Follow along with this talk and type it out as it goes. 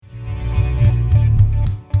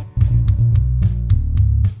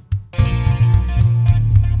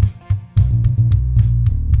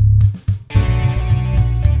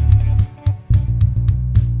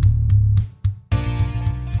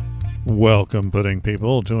Welcome, pudding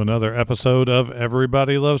people, to another episode of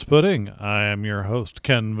Everybody Loves Pudding. I am your host,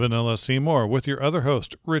 Ken Vanilla Seymour, with your other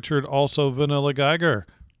host, Richard Also Vanilla Geiger.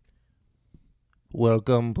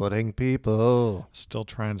 Welcome, pudding people. Still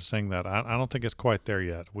trying to sing that. I don't think it's quite there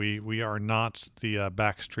yet. We are not the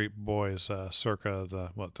Backstreet Boys circa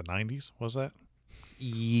the 90s, was that?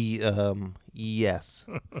 Yes.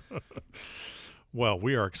 Well,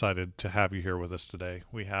 we are excited to have you here with us today.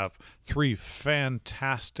 We have 3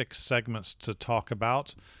 fantastic segments to talk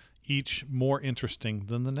about, each more interesting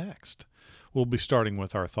than the next. We'll be starting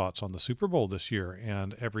with our thoughts on the Super Bowl this year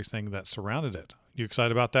and everything that surrounded it. You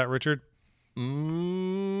excited about that, Richard?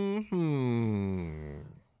 Mm-hmm.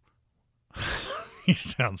 He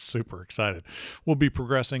sounds super excited. We'll be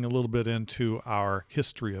progressing a little bit into our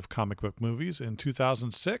history of comic book movies. In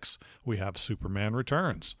 2006, we have Superman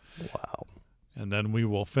Returns. Wow. And then we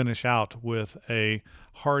will finish out with a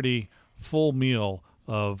hearty, full meal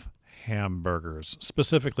of hamburgers,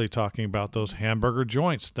 specifically talking about those hamburger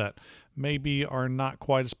joints that maybe are not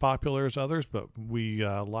quite as popular as others, but we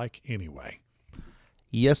like anyway.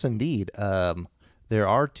 Yes, indeed. There's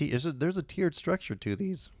a tiered structure to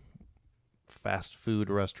these fast food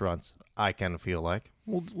restaurants. I kind of feel like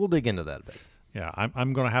we'll dig into that a bit. Yeah,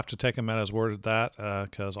 I'm going to have to take him at his word at that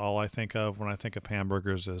because all I think of when I think of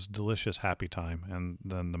hamburgers is delicious happy time, and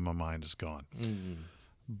then my mind is gone.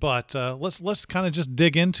 But let's kind of just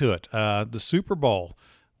dig into it. The Super Bowl.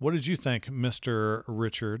 What did you think, Mr.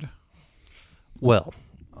 Richard? Well,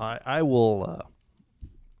 I will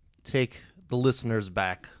take the listeners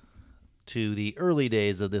back to the early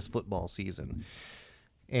days of this football season.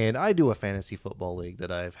 And I do a fantasy football league that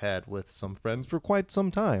I've had with some friends for quite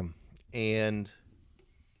some time. And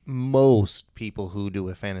most people who do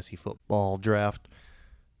a fantasy football draft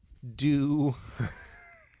do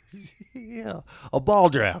a ball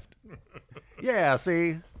draft. Yeah,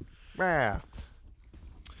 see? Yeah.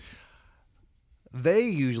 They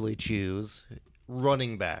usually choose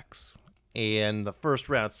running backs. And the first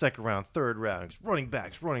round, second round, third round, running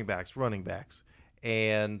backs.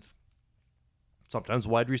 And sometimes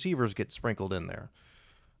wide receivers get sprinkled in there.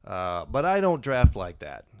 But I don't draft like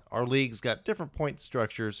that. Our league's got different point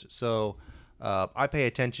structures, so I pay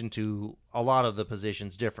attention to a lot of the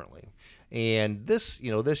positions differently. And this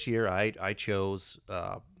year I chose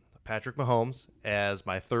Patrick Mahomes as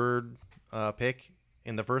my third pick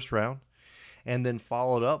in the first round, and then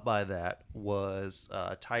followed up by that was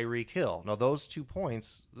Tyreek Hill. Now those 2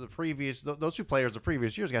 points, those 2 players the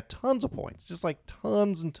previous years got tons of points, just like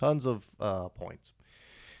tons and tons of points.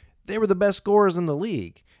 They were the best scorers in the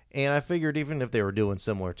league. And I figured even if they were doing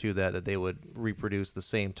similar to that they would reproduce the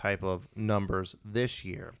same type of numbers this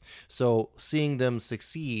year. So seeing them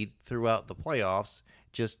succeed throughout the playoffs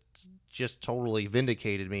just totally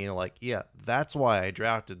vindicated me. And yeah, that's why I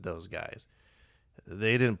drafted those guys.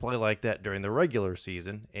 They didn't play like that during the regular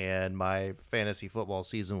season, and my fantasy football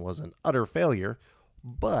season was an utter failure.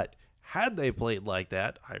 But had they played like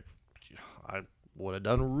that, I would have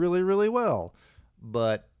done really, really well.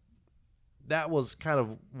 But that was kind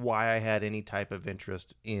of why I had any type of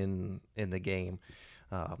interest in the game.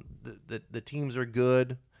 The teams are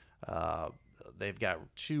good. They've got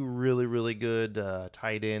 2 really, really good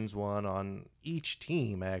tight ends, one on each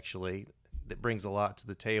team, actually, that brings a lot to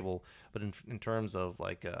the table. But in terms of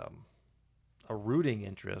like a rooting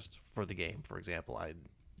interest for the game, for example, I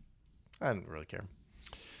didn't really care.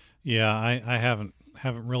 Yeah, I haven't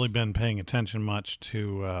really been paying attention much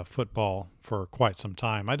to football for quite some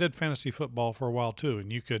time. I did fantasy football for a while too,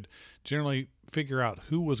 and you could generally figure out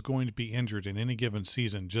who was going to be injured in any given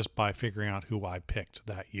season just by figuring out who I picked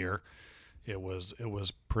that year. It was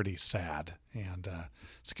pretty sad and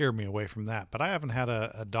scared me away from that. But I haven't had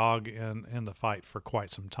a dog in the fight for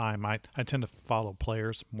quite some time. I tend to follow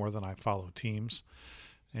players more than I follow teams,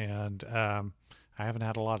 and I haven't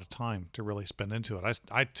had a lot of time to really spend into it.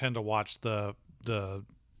 I tend to watch the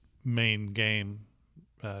main game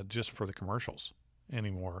just for the commercials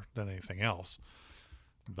anymore than anything else.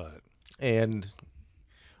 And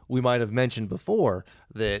we might have mentioned before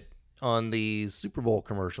that on these Super Bowl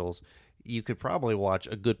commercials, you could probably watch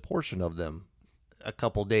a good portion of them a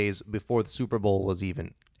couple days before the Super Bowl was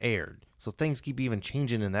even aired. So things keep even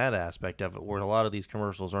changing in that aspect of it, where a lot of these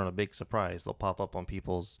commercials aren't a big surprise. They'll pop up on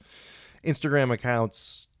people's Instagram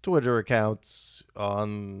accounts, Twitter accounts,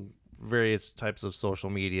 on various types of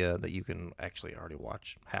social media that you can actually already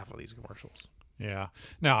watch half of these commercials. Yeah.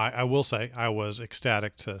 Now, I will say I was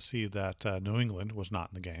ecstatic to see that New England was not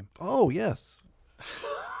in the game. Oh, yes.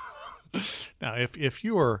 Now, if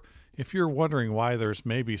you're wondering why there's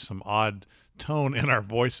maybe some odd tone in our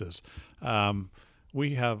voices,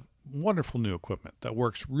 we have wonderful new equipment that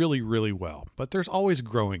works really, really well. But there's always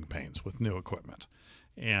growing pains with new equipment.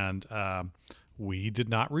 And we did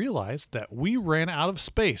not realize that we ran out of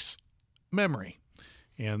space memory.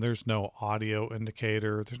 And there's no audio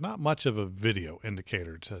indicator. There's not much of a video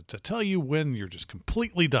indicator to tell you when you're just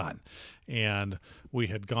completely done. And we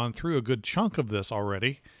had gone through a good chunk of this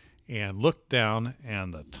already and looked down,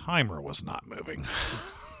 and the timer was not moving.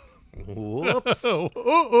 Whoops.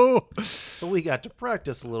 Uh-oh. So we got to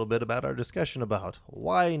practice a little bit about our discussion about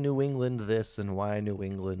why New England this and why New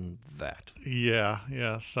England that.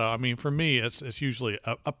 Yeah. So, I mean, for me, it's usually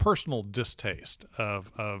a personal distaste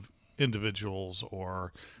of individuals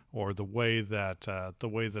or the way that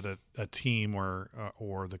a team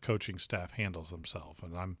or the coaching staff handles themselves.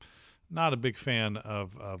 And I'm not a big fan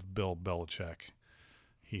of Bill Belichick.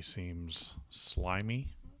 He seems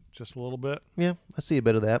slimy just a little bit. Yeah, I see a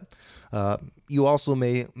bit of that. You also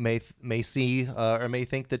may see or may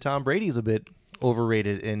think that Tom Brady's a bit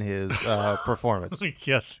overrated in his performance.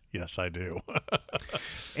 Yes, I do.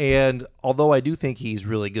 And although I do think he's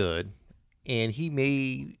really good, and he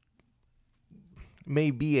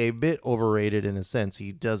may be a bit overrated in a sense,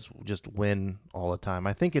 he does just win all the time.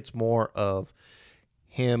 I think it's more of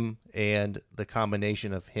him and the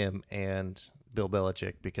combination of him and Bill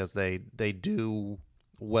Belichick, because they do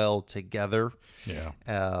well together. Yeah.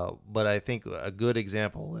 But I think a good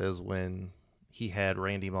example is when he had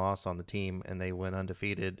Randy Moss on the team and they went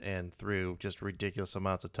undefeated and threw just ridiculous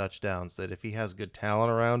amounts of touchdowns. That if he has good talent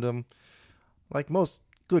around him, like most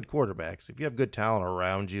good quarterbacks, if you have good talent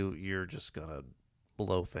around you, you're just going to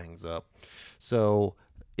blow things up. So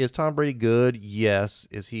is Tom Brady good? Yes.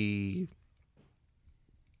 Is he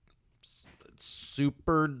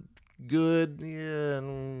super good? Yeah,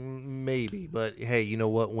 maybe. But hey, you know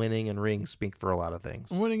what? Winning and rings speak for a lot of things.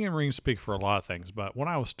 Winning and rings speak for a lot of things. But when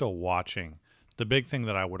I was still watching, the big thing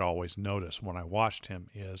that I would always notice when I watched him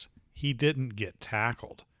is he didn't get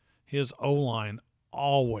tackled. His O-line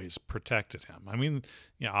always protected him. I mean,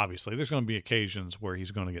 obviously there's going to be occasions where he's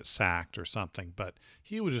going to get sacked or something, but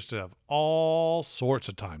he would just have all sorts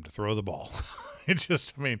of time to throw the ball.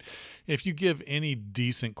 If you give any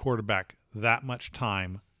decent quarterback that much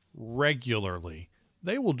time regularly,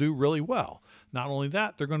 they will do really well. Not only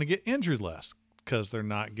that, they're going to get injured less because they're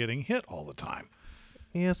not getting hit all the time.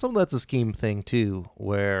 Yeah, some of that's a scheme thing too,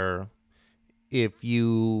 where if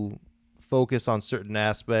you focus on certain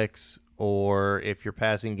aspects or if your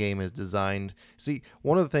passing game is designed. See,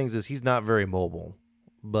 one of the things is he's not very mobile,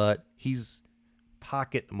 but he's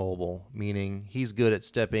pocket mobile, meaning he's good at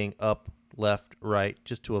stepping up, left, right,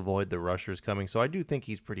 just to avoid the rushers coming. So I do think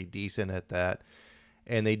he's pretty decent at that.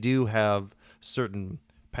 And they do have certain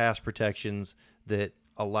pass protections that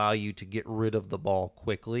allow you to get rid of the ball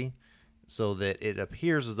quickly so that it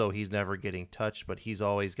appears as though he's never getting touched, but he's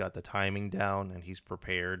always got the timing down and he's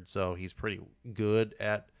prepared. So he's pretty good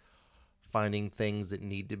at finding things that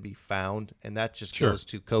need to be found. And that just goes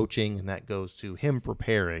to coaching, and that goes to him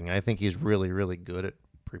preparing. I think he's really, really good at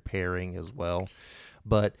preparing as well.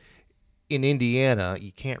 But in Indiana,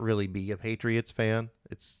 you can't really be a Patriots fan.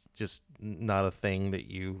 It's just not a thing that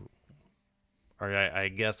you are, I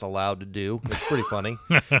guess, allowed to do. It's pretty funny.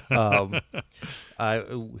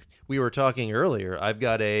 We were talking earlier. I've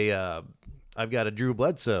got a Drew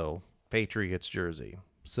Bledsoe Patriots jersey.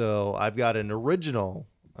 So I've got an original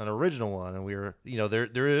one, and we were,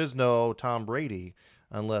 there is no Tom Brady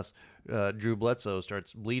unless Drew Bledsoe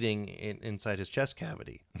starts bleeding inside his chest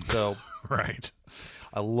cavity. So Right.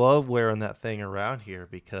 I love wearing that thing around here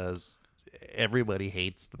because everybody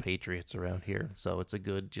hates the Patriots around here. So it's a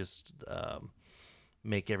good just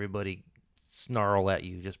make everybody snarl at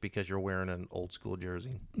you just because you're wearing an old school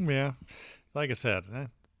jersey. Yeah. Like I said,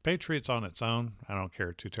 Patriots on its own, I don't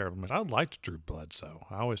care too terribly much. I liked Drew Bledsoe.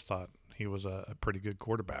 I always thought he was a pretty good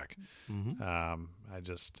quarterback. Mm-hmm. I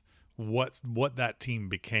just what that team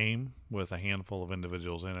became with a handful of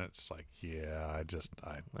individuals in it. It's like, I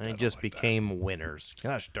They just became winners.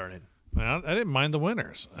 Gosh darn it. I didn't mind the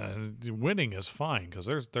winners. Winning is fine because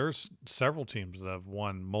there's several teams that have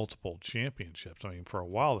won multiple championships. I mean, for a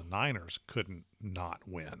while the Niners couldn't not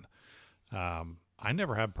win. I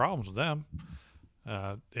never had problems with them.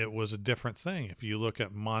 It was a different thing. If you look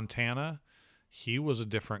at Montana, he was a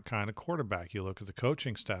different kind of quarterback. You look at the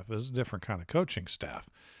coaching staff, it's a different kind of coaching staff.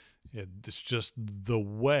 It's just the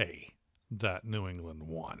way that New England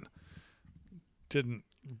won didn't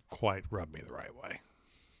quite rub me the right way.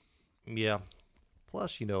 Yeah.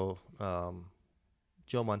 Plus, Joe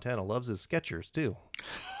Montana loves his Skechers too.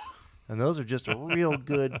 And those are just a real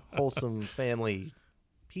good, wholesome family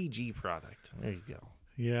PG product. There you go.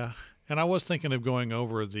 Yeah. And I was thinking of going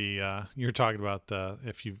over the. You're talking about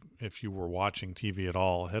if you were watching TV at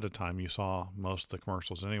all ahead of time, you saw most of the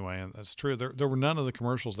commercials anyway, and that's true. There were none of the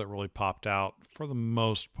commercials that really popped out for the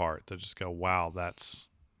most part. That just go, wow, that's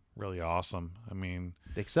really awesome. I mean,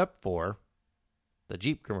 Except for the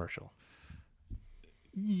Jeep commercial.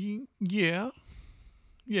 yeah,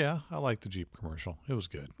 yeah, I like the Jeep commercial. It was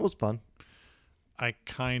good. It was fun. I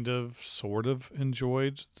kind of, sort of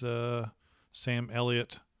enjoyed the Sam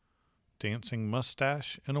Elliott dancing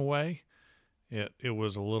mustache in a way. It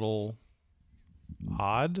was a little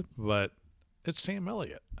odd, but it's Sam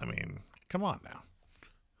Elliott. I mean, come on now.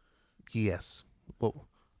 Yes. What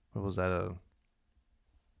was that?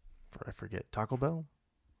 I forget. Taco Bell?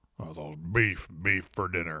 Oh, those beef for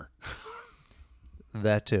dinner.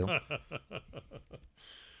 That too.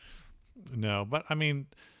 No, but I mean,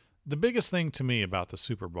 the biggest thing to me about the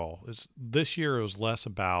Super Bowl is this year it was less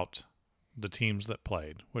about the teams that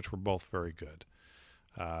played, which were both very good.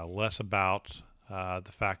 Less about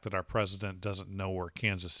the fact that our president doesn't know where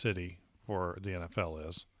Kansas City for the NFL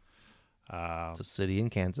is. It's a city in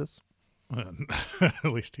Kansas. at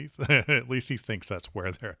least he thinks that's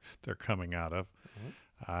where they're coming out of.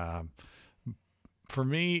 For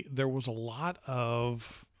me, there was a lot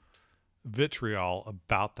of vitriol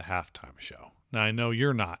about the halftime show. Now I know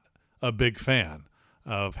you're not a big fan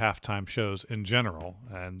of halftime shows in general,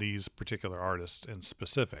 and these particular artists in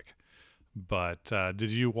specific. But did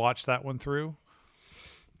you watch that one through?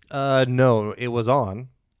 No, it was on.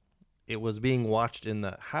 It was being watched in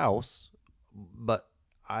the house, but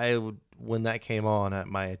when that came on,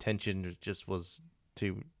 my attention just was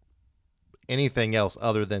to anything else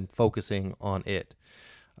other than focusing on it.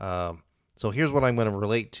 So here's what I'm going to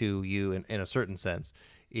relate to you in a certain sense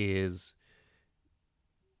is,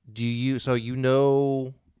 so you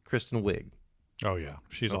know Kristen Wiig? Oh yeah,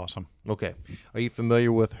 she's awesome. Okay. Are you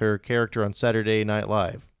familiar with her character on Saturday Night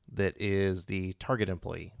Live that is the Target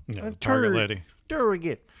employee? Yeah, the Target lady.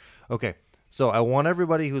 Target. Okay. So I want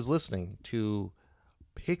everybody who's listening to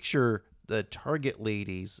picture the Target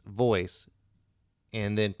lady's voice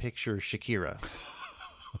and then picture Shakira.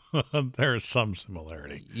 There is some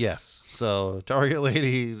similarity. Yes. So Target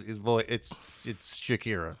lady's voice, it's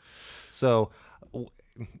Shakira. So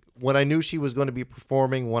when I knew she was going to be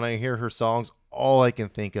performing, when I hear her songs, all I can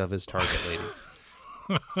think of is Target lady.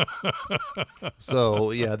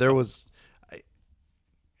 So yeah, there was,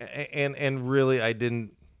 and really I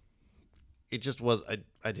didn't. It just was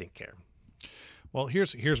I didn't care. Well,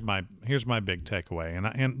 here's my big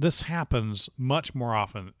takeaway, and this happens much more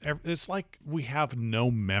often. It's like we have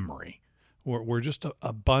no memory. We're just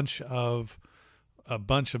a bunch of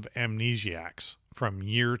amnesiacs from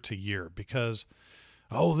year to year because,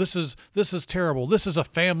 oh, this is terrible. This is a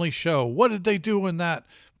family show. What did they do in that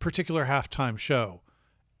particular halftime show?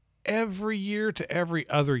 Every year to every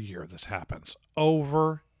other year, this happens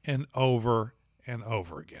over and over and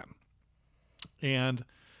over again, and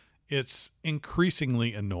it's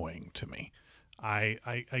increasingly annoying to me. I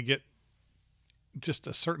get just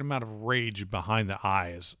a certain amount of rage behind the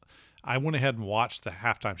eyes. I went ahead and watched the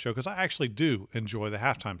halftime show because I actually do enjoy the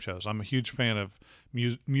halftime shows. I'm a huge fan of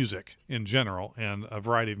music in general and a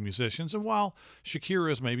variety of musicians. And while Shakira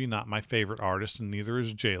is maybe not my favorite artist, and neither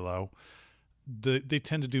is J-Lo, they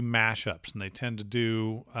tend to do mashups and they tend to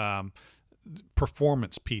do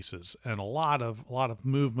performance pieces and a lot of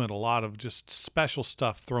movement, a lot of just special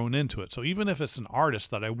stuff thrown into it. So even if it's an artist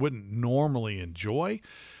that I wouldn't normally enjoy,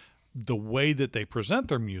 the way that they present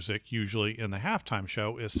their music usually in the halftime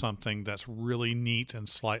show is something that's really neat and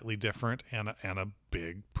slightly different and a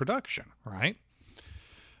big production, right?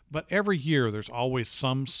 But every year there's always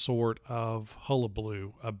some sort of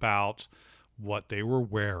hullabaloo about what they were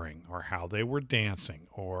wearing or how they were dancing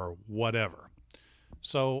or whatever.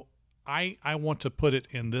 So I want to put it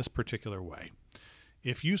in this particular way.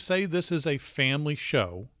 If you say this is a family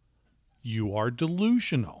show, you are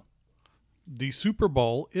delusional. The Super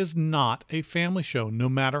Bowl is not a family show, no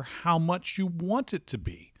matter how much you want it to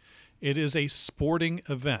be. It is a sporting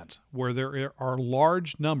event where there are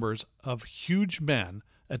large numbers of huge men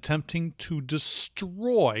attempting to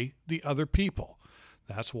destroy the other people.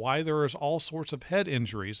 That's why there is all sorts of head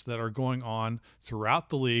injuries that are going on throughout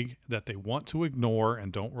the league that they want to ignore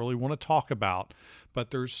and don't really want to talk about.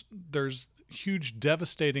 But there's huge,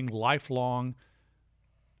 devastating, lifelong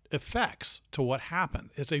effects to what happened.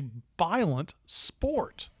 It's a violent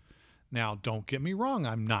sport. Now, don't get me wrong.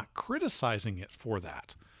 I'm not criticizing it for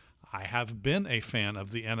that. I have been a fan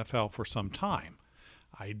of the NFL for some time.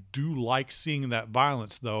 I do like seeing that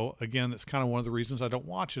violence, though. Again, it's kind of one of the reasons I don't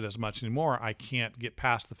watch it as much anymore. I can't get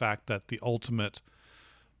past the fact that the ultimate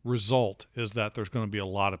result is that there's going to be a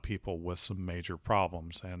lot of people with some major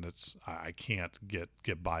problems, and I can't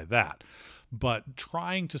get by that. But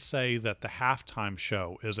trying to say that the halftime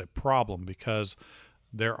show is a problem because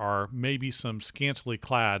there are maybe some scantily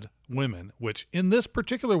clad women, which in this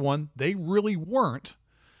particular one, they really weren't,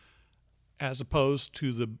 as opposed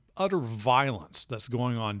to the utter violence that's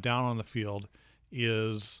going on down on the field,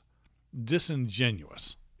 is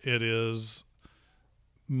disingenuous. It is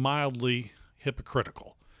mildly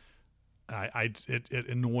hypocritical. It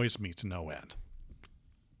annoys me to no end.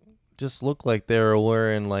 Just look like they're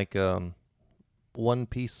wearing like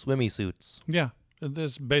one-piece swimmy suits. Yeah,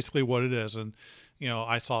 that's basically what it is. And,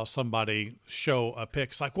 I saw somebody show a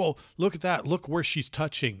pic. It's like, well, look at that. Look where she's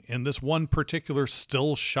touching in this one particular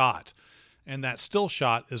still shot. And that still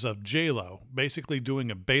shot is of J-Lo basically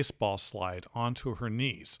doing a baseball slide onto her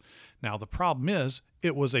knees. Now, the problem is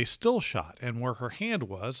it was a still shot, and where her hand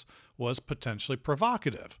was potentially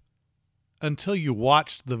provocative. Until you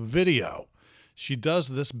watched the video, she does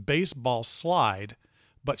this baseball slide,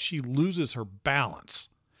 but she loses her balance.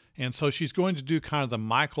 And so she's going to do kind of the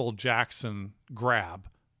Michael Jackson grab,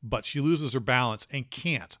 but she loses her balance and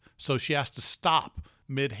can't. So she has to stop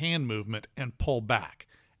mid-hand movement and pull back.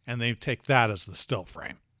 And they take that as the still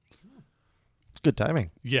frame. It's good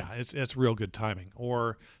timing. Yeah, it's real good timing.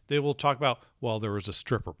 Or they will talk about, well, there was a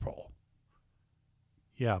stripper pole.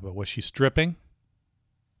 Yeah, but was she stripping?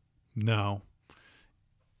 No.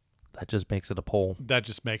 That just makes it a pole. That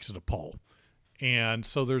just makes it a pole. And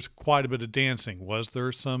so there's quite a bit of dancing. Was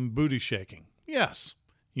there some booty shaking? Yes.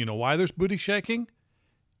 You know why there's booty shaking?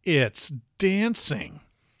 It's dancing.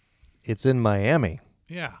 It's in Miami.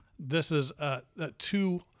 Yeah. This is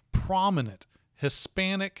two prominent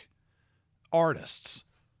Hispanic artists.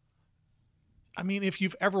 I mean, if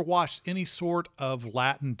you've ever watched any sort of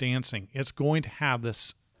Latin dancing, it's going to have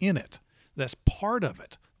this in it. That's part of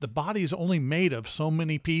it. The body is only made of so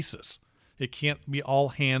many pieces. It can't be all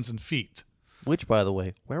hands and feet. Which, by the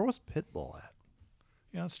way, where was Pitbull at?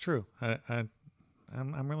 Yeah, that's true.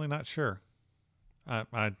 I'm really not sure.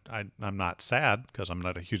 I'm not sad because I'm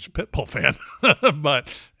not a huge Pitbull fan, but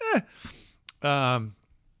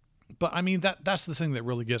I mean that's the thing that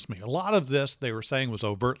really gets me. A lot of this they were saying was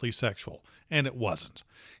overtly sexual, and it wasn't.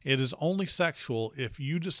 It is only sexual if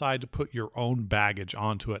you decide to put your own baggage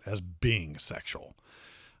onto it as being sexual.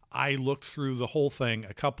 I looked through the whole thing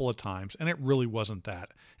a couple of times, and it really wasn't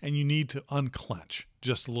that. And you need to unclench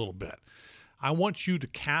just a little bit. I want you to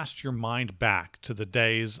cast your mind back to the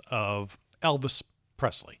days of Elvis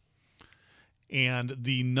Presley and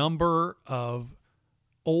the number of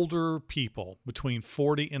older people between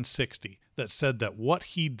 40 and 60 that said that what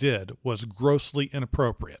he did was grossly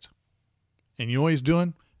inappropriate. And you know what he's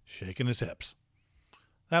doing? Shaking his hips.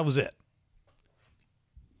 That was it.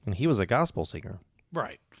 And he was a gospel singer.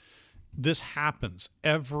 Right. This happens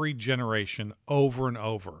every generation over and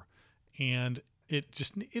over. And it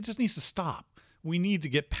just needs to stop. We need to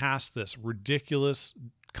get past this ridiculous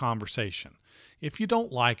conversation. If you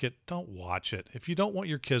don't like it, don't watch it. If you don't want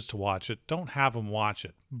your kids to watch it, don't have them watch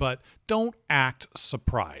it. But don't act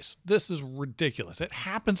surprised. This is ridiculous. It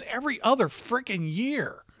happens every other freaking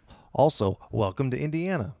year. Also, welcome to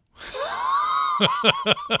Indiana.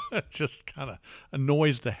 It just kind of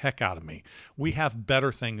annoys the heck out of me. We have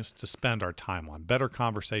better things to spend our time on, better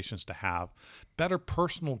conversations to have, better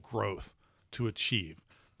personal growth to achieve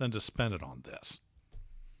than to spend it on this.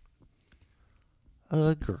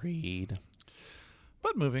 Agreed.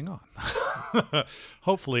 But moving on.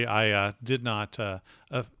 Hopefully I did not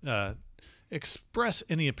express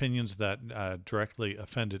any opinions that directly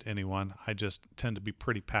offended anyone. I just tend to be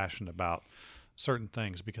pretty passionate about certain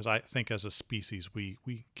things because I think as a species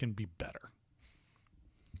we can be better.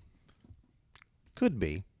 Could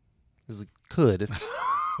be. Could.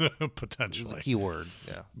 Potentially. Is the key word.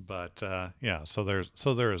 Yeah. But yeah, so there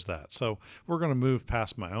is that. So we're going to move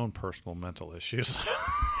past my own personal mental issues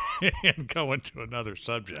and go into another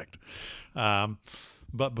subject.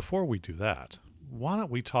 But before we do that, why don't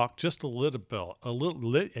we talk just a little bit.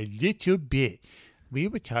 We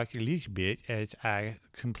would talk a little bit as I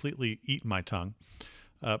completely eat my tongue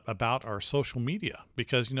about our social media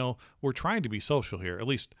because, we're trying to be social here. At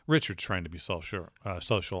least Richard's trying to be social.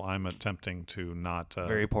 I'm attempting to not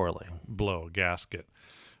very poorly blow a gasket.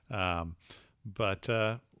 But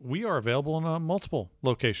we are available in multiple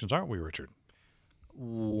locations, aren't we, Richard?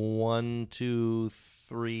 1, 2,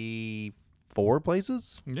 3, 4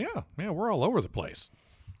 places? Yeah, we're all over the place.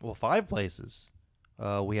 Well, 5 places.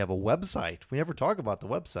 We have a website. We never talk about the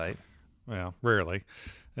website. Well, rarely.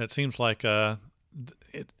 It seems like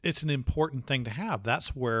it's an important thing to have.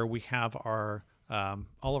 That's where we have our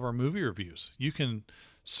all of our movie reviews. You can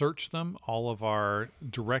search them. All of our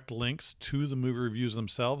direct links to the movie reviews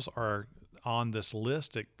themselves are on this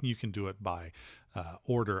list. You can do it by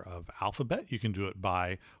order of alphabet. You can do it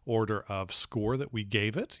by order of score that we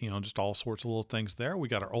gave it. Just all sorts of little things there. We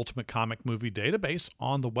got our Ultimate Comic Movie Database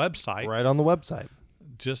on the website. Right on the website.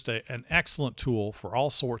 Just an excellent tool for all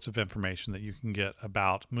sorts of information that you can get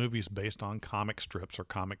about movies based on comic strips or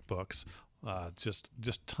comic books. Just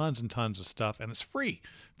tons and tons of stuff, and it's free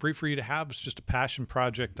for you to have. It's just a passion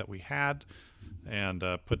project that we had and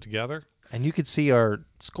put together. And you could see our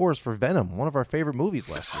scores for Venom, one of our favorite movies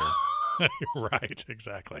last year. Right,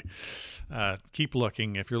 exactly. Keep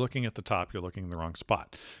looking. If you're looking at the top, you're looking in the wrong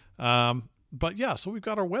spot. But yeah, so we've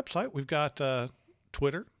got our website. We've got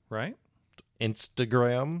Twitter, right?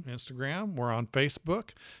 Instagram. We're on Facebook.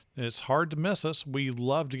 It's hard to miss us. We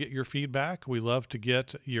love to get your feedback. We love to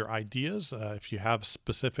get your ideas. If you have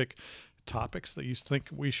specific topics that you think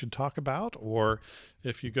we should talk about, or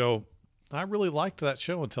if you go, I really liked that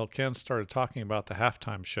show until Ken started talking about the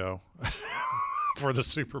halftime show for the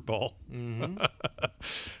Super Bowl. Mm-hmm.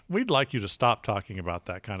 We'd like you to stop talking about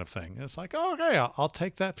that kind of thing. It's like, oh, okay, I'll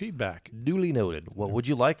take that feedback. Duly noted. What would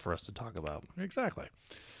you like for us to talk about? Exactly.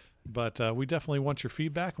 But we definitely want your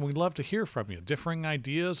feedback, and we'd love to hear from you. Differing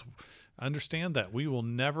ideas. Understand that we will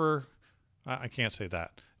never, I can't say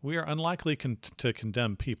that. We are unlikely to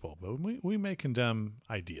condemn people, but we may condemn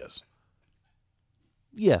ideas.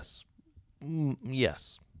 Yes.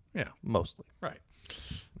 Yes. Yeah. Mostly. Right.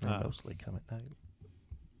 Mostly come at night.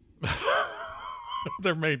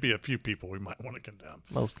 There may be a few people we might want to condemn.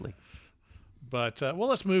 Mostly. But,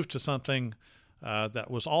 let's move to something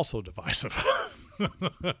that was also divisive.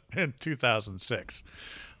 In 2006,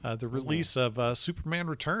 the release of Superman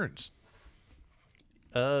Returns.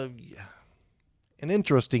 Yeah. An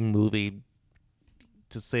interesting movie,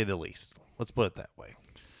 to say the least. Let's put it that way.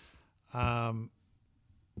 I'm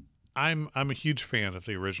a huge fan of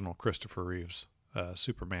the original Christopher Reeves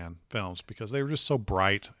Superman films because they were just so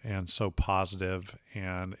bright and so positive,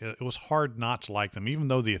 and it was hard not to like them, even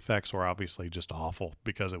though the effects were obviously just awful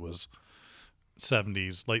because it was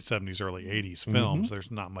late 70s, early 80s films. Mm-hmm.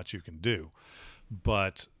 There's not much you can do,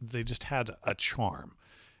 but they just had a charm.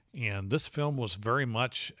 And this film was very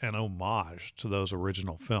much an homage to those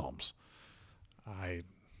original films. I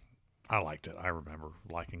liked it. I remember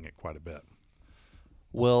liking it quite a bit.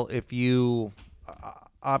 Well, if you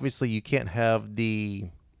obviously you can't have the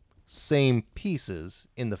same pieces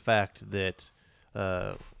in the fact that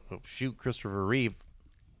Christopher Reeve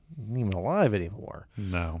isn't even alive anymore.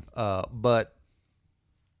 No. But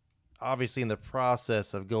obviously in the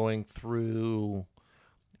process of going through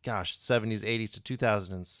 70s, 80s to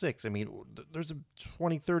 2006, I mean, there's a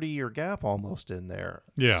 20, 30-year gap almost in there.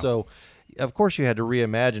 Yeah. So, of course, you had to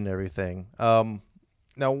reimagine everything.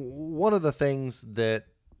 Now, one of the things that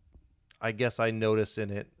I guess I noticed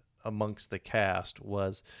in it amongst the cast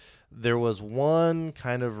was there was one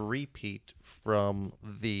kind of repeat from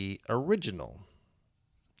the original.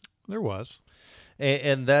 There was.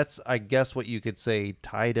 And that's, I guess, what you could say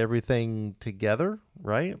tied everything together,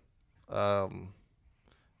 right?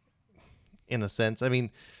 In a sense. I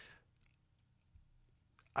mean,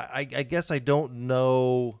 I guess I don't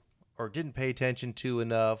know or didn't pay attention to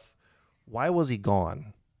enough. Why was he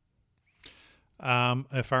gone?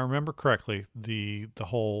 If I remember correctly, the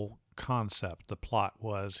whole concept, the plot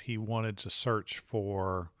was he wanted to search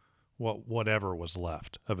for whatever was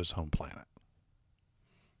left of his home planet.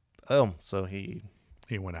 Oh, so he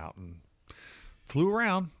went out and flew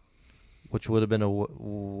around. Which would have been a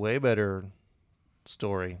way better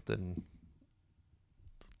story than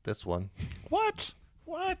this one. What?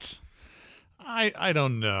 I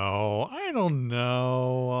don't know.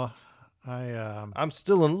 I'm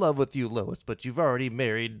still in love with you, Lois, but you've already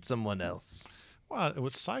married someone else. Well, it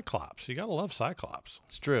was Cyclops. You got to love Cyclops.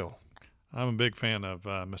 It's true. I'm a big fan of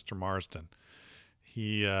Mr. Marsden.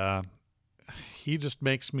 He just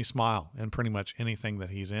makes me smile in pretty much anything that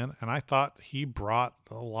he's in, and I thought he brought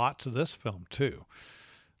a lot to this film too.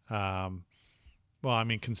 Well, I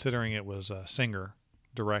mean, considering it was a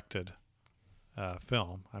Singer-directed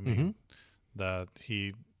film, I mean, that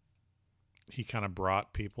he kind of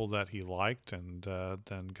brought people that he liked, and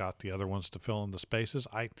then got the other ones to fill in the spaces.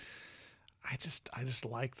 I just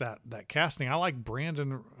like that casting. I like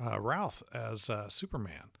Brandon Routh as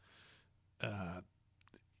Superman.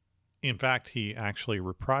 In fact, he actually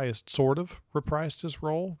reprised his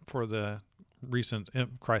role for the recent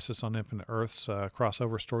Crisis on Infinite Earths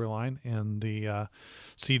crossover storyline in the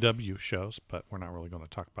CW shows, but we're not really going to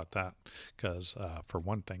talk about that because, for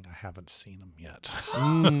one thing, I haven't seen them yet.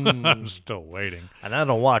 I'm still waiting. And I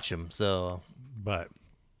don't watch them, so... But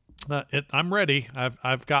I'm ready.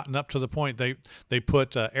 I've gotten up to the point they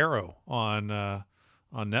put Arrow on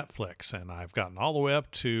Netflix, and I've gotten all the way up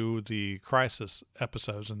to the Crisis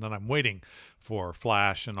episodes, and then I'm waiting for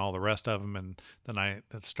Flash and all the rest of them, and then I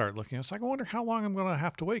start looking. It's like, I wonder how long I'm going to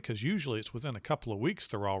have to wait, because usually it's within a couple of weeks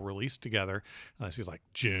they're all released together, and I see like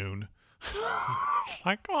June. It's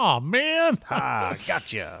like, oh man,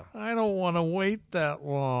 Gotcha. I don't want to wait that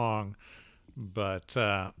long. But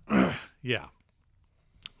yeah.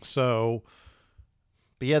 So,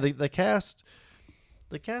 But yeah, the cast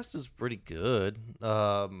is pretty good.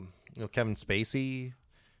 Kevin Spacey.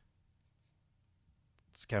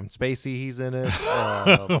 It's Kevin Spacey. He's in it.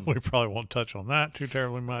 we probably won't touch on that too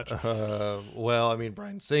terribly much. Well, I mean,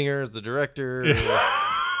 Bryan Singer is the director.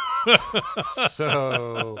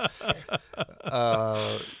 So,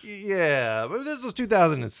 yeah, but this was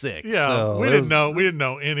 2006. Yeah, so we didn't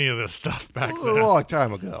know any of this stuff back it was then. a long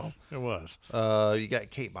time ago. It was. You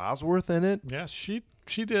got Kate Bosworth in it. Yeah, she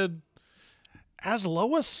did as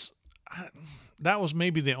Lois. That was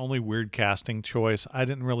maybe the only weird casting choice. I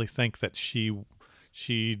didn't really think that she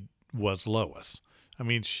was Lois. I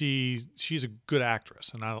mean, she's a good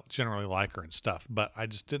actress, and I generally like her and stuff, but I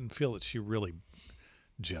just didn't feel that she really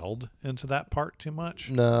gelled into that part too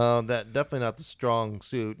much. No, that definitely not the strong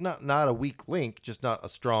suit. Not a weak link, just not a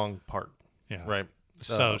strong part. Yeah. Right.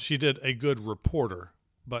 So she did a good reporter,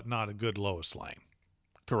 but not a good Lois Lane.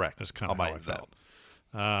 Correct. That's kind of I'll how I buy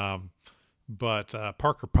felt. But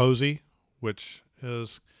Parker Posey, which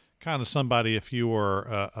is kind of somebody, if you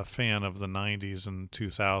were a fan of the 90s and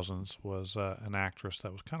 2000s, was an actress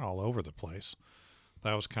that was kind of all over the place.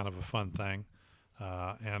 That was kind of a fun thing.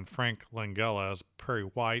 And Frank Langella as Perry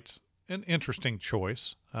White, an interesting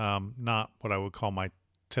choice. Not what I would call my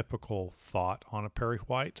typical thought on a Perry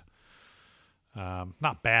White.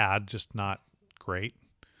 Not bad, just not great.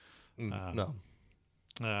 No.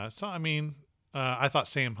 So, I mean, I thought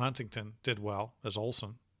Sam Huntington did well as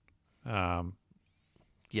Olsen.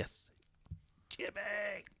 Yes.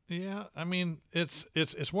 Jimmy. Yeah, I mean, it's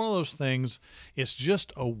one of those things. It's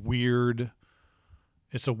just a weird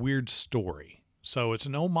story. So it's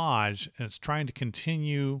an homage, and it's trying to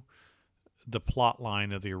continue the plot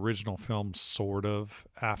line of the original film, sort of,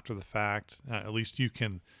 after the fact. At least you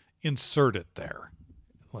can insert it there,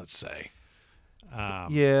 let's say.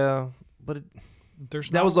 Yeah, but There's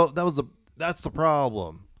that's the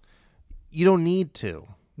problem. You don't need to,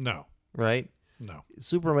 no. right? No.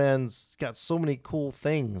 Superman's got so many cool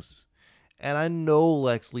things, and I know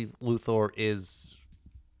Lex Luthor is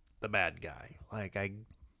the bad guy. Like, I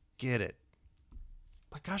get it.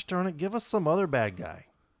 But gosh darn it, give us some other bad guy,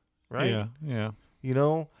 right? Yeah. You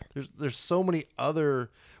know, there's so many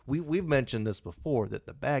other. We've mentioned this before, that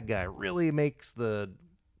the bad guy really makes the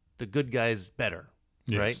good guys better,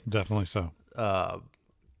 Yes, right? definitely so.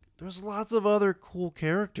 There's lots of other cool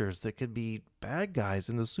characters that could be bad guys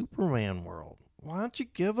in the Superman world. Why don't you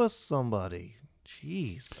give us somebody?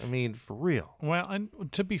 Jeez, I mean, for real. Well,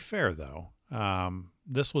 and to be fair, though,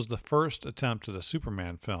 this was the first attempt at a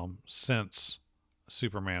Superman film since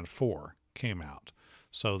Superman 4 came out.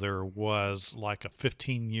 So there was like a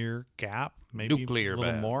 15-year gap, maybe Nuclear a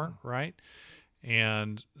little bad. more, right?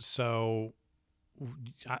 And so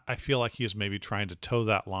I feel like he is maybe trying to toe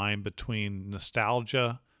that line between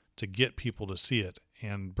nostalgia to get people to see it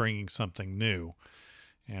and bringing something new.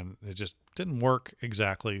 And it just didn't work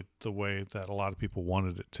exactly the way that a lot of people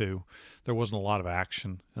wanted it to. There wasn't a lot of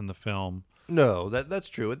action in the film. No, that's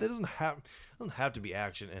true. It doesn't have to be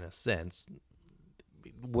action in a sense.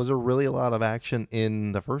 Was there really a lot of action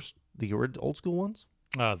in the old school ones?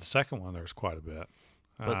 The second one, there's quite a bit.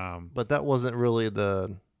 But that wasn't really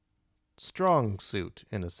the strong suit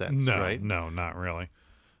in a sense, No, right? no, not really.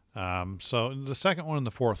 So the second one and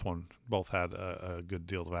the fourth one both had a good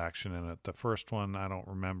deal of action in it. The first one, I don't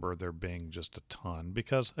remember there being just a ton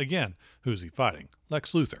because, again, who's he fighting?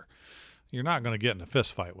 Lex Luthor. You're not going to get in a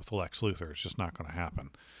fist fight with Lex Luthor. It's just not going to happen.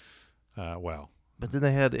 But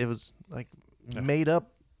then it was like made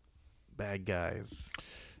up bad guys.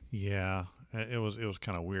 Yeah, it was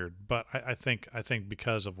kind of weird. But I think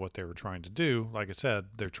because of what they were trying to do, like I said,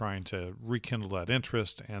 they're trying to rekindle that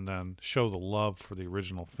interest and then show the love for the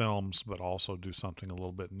original films, but also do something a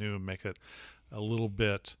little bit new and make it a little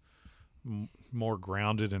bit more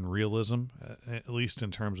grounded in realism, at least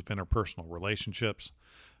in terms of interpersonal relationships.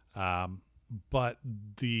 But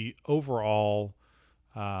the overall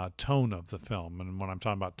tone of the film, and when I'm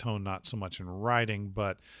talking about tone, not so much in writing,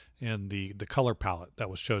 but in the color palette that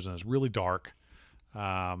was chosen, is really dark. Well,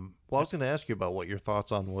 I was going to ask you about what your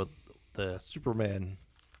thoughts on what the Superman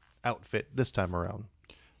outfit this time around.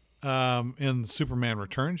 In Superman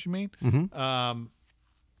Returns, you mean? Mm-hmm.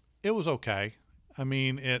 It was okay. I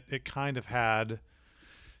mean, it kind of had,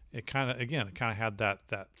 it kind of again, it kind of had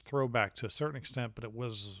that throwback to a certain extent, but it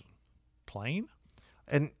was plain.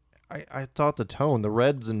 And I thought the tone, the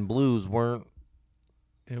reds and blues weren't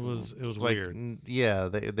It was like, weird. yeah,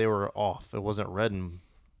 they were off. It wasn't red and,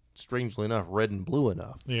 strangely enough, red and blue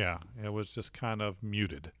enough. Yeah, it was just kind of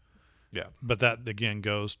muted. Yeah. But that again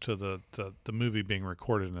goes to the movie being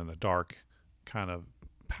recorded in a dark kind of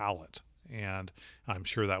palette, and I'm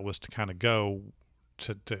sure that was to kind of go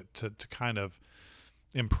to kind of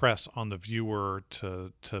impress on the viewer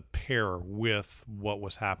to pair with what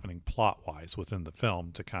was happening plot wise within the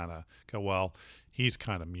film, to kind of go, well, he's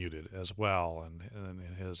kind of muted as well, and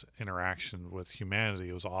his interaction with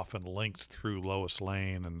humanity was often linked through Lois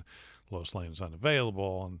Lane, and Lois Lane is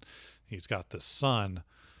unavailable, and he's got this son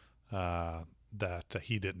that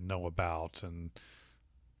he didn't know about, and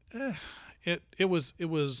it was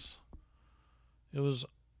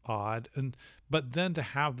odd, and but then to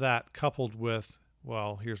have that coupled with,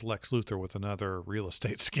 well, here's Lex Luthor with another real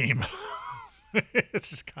estate scheme. It's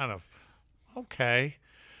just kind of okay.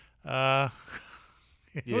 Uh,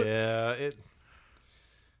 Yeah,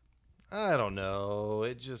 I don't know.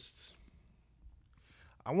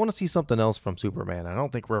 I want to see something else from Superman. I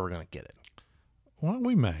don't think we're ever going to get it. Well,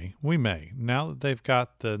 we may now that they've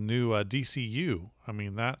got the new DCU. I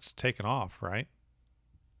mean, that's taken off, right?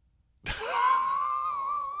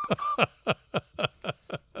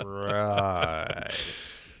 Right.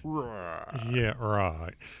 Right. Yeah,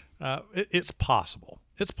 right. It's possible.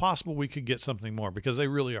 It's possible we could get something more, because they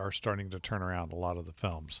really are starting to turn around. A lot of the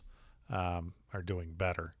films are doing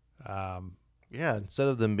better. Yeah, instead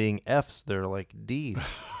of them being Fs, they're like Ds.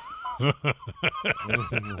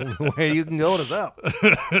 The way you can go is up.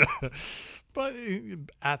 But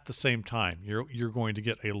at the same time, you're going to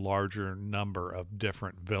get a larger number of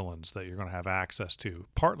different villains that you're going to have access to,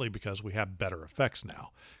 partly because we have better effects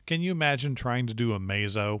now. Can you imagine trying to do a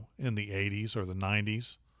Mazo in the 80s or the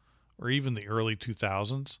 90s or even the early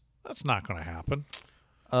 2000s? That's not going to happen.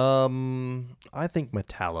 I think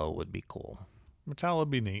Metallo would be cool. Metallo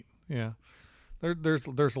would be neat. Yeah.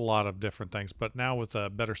 There's a lot of different things, but now with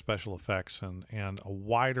better special effects and a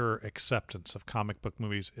wider acceptance of comic book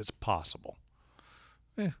movies, it's possible.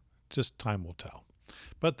 Just time will tell.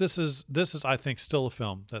 But this is I think still a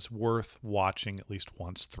film that's worth watching at least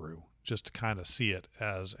once through, just to kind of see it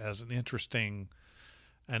as an interesting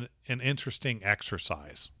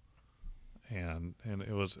exercise. And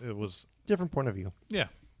it was Different point of view. yeah.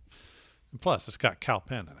 And plus, it's got Kal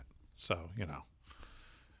Penn in it, so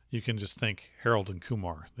you can just think Harold and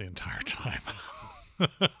Kumar the entire time.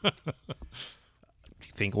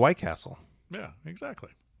 Think White Castle. Yeah, exactly.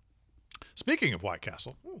 Speaking of White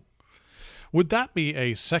Castle, would that be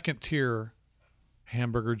a second tier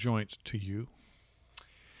hamburger joint to you?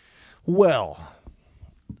 Well,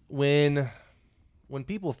 when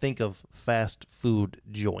people think of fast food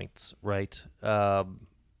joints, right? And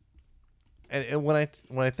when I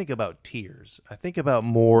think about tiers, I think about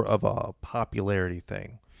more of a popularity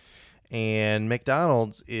thing. And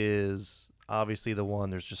McDonald's is obviously the one.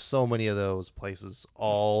 There's just so many of those places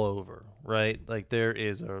all over, right? Like there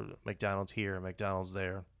is a McDonald's here, a McDonald's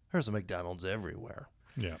there. There's a McDonald's everywhere.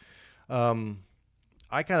 Yeah.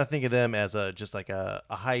 I kind of think of them as just like a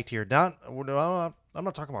high tier. I'm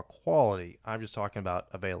not talking about quality. I'm just talking about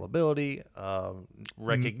availability,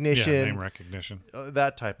 recognition, Yeah, name recognition.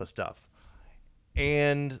 that type of stuff.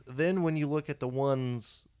 And then when you look at the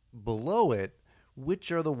ones below it,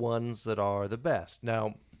 which are the ones that are the best?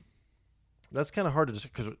 Now, that's kind of hard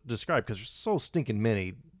to describe because there's so stinking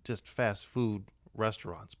many just fast food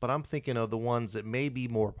restaurants. But I'm thinking of the ones that may be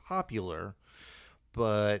more popular,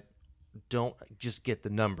 but don't just get the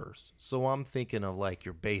numbers. So I'm thinking of like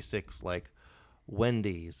your basics like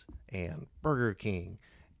Wendy's and Burger King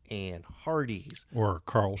and Hardee's. Or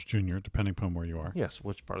Carl's Jr., depending upon where you are. Yes,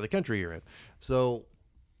 which part of the country you're in. So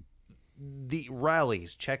the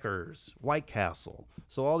Rallies, Checkers, White Castle.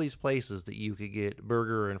 So all these places that you could get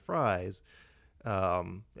burger and fries,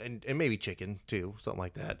 and maybe chicken too, something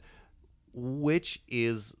like that. Which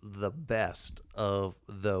is the best of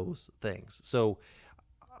those things? So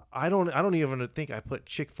I don't even think I put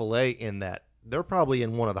Chick-fil-A in that. They're probably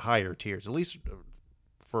in one of the higher tiers, at least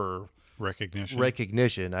for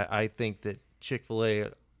Recognition. I think that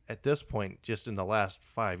Chick-fil-A at this point, just in the last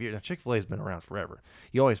 5 years, now Chick-fil-A has been around forever.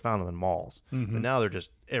 You always found them in malls, but now they're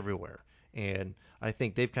just everywhere. And I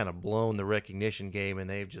think they've kind of blown the recognition game, and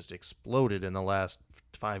they've just exploded in the last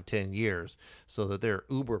 5-10 years, so that they're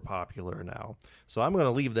uber popular now. So I'm going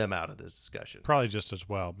to leave them out of this discussion. Probably just as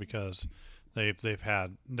well, because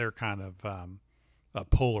They're kind of a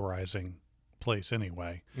polarizing place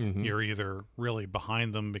anyway. Mm-hmm. You're either really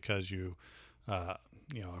behind them because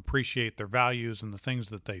appreciate their values and the things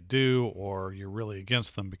that they do, or you're really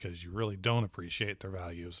against them because you really don't appreciate their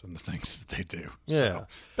values and the things that they do. Yeah. So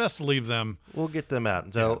best to leave them. We'll get them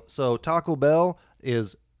out. So Taco Bell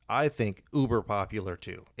is, I think, uber popular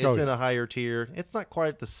too. It's in a higher tier. It's not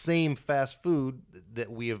quite the same fast food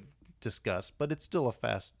that we have discussed, but it's still a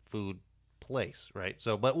fast food place, right?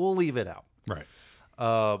 So, but we'll leave it out. Right.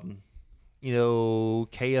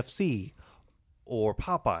 KFC or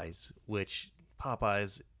Popeyes, which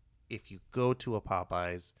Popeyes, if you go to a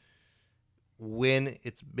Popeyes when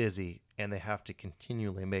it's busy and they have to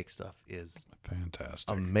continually make stuff, is fantastic,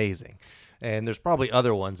 amazing. And there's probably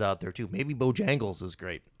other ones out there too. Maybe Bojangles is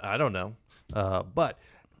great. I don't know. But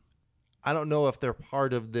I don't know if they're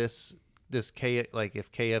part of this if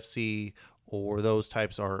KFC or those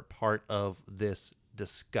types are part of this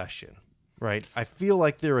discussion, right? I feel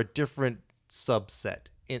like they're a different subset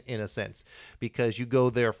in a sense, because you go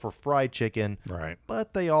there for fried chicken, right?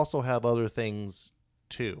 But they also have other things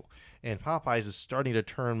too. And Popeyes is starting to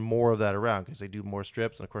turn more of that around because they do more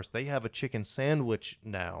strips. And of course, they have a chicken sandwich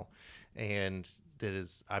now, and that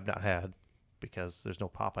is I've not had because there's no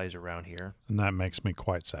Popeyes around here. And that makes me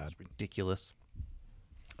quite sad. It's ridiculous.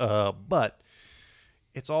 But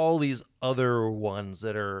it's all these other ones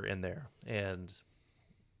that are in there. And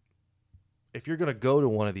if you're going to go to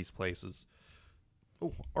one of these places,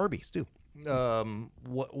 Arby's too.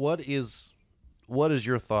 What is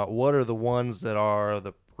your thought? What are the ones that are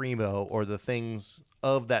the primo or the things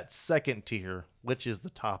of that second tier? Which is the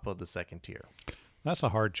top of the second tier? That's a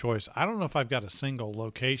hard choice. I don't know if I've got a single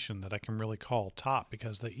location that I can really call top,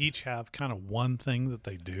 because they each have kind of one thing that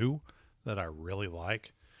they do that I really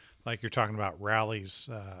like. Like you're talking about Rallies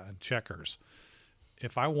and Checkers.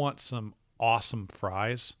 If I want some awesome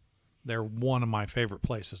fries, they're one of my favorite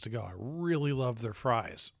places to go. I really love their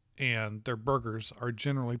fries, and their burgers are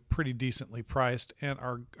generally pretty decently priced and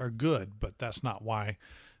are good, but that's not why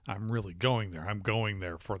I'm really going there. I'm going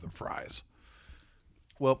there for the fries.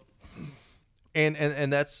 Well, and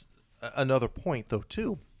that's another point though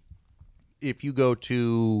too. If you go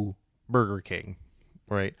to Burger King,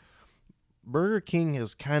 right? Burger King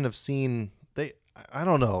has kind of seen I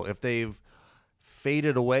don't know if they've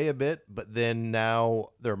faded away a bit, but then now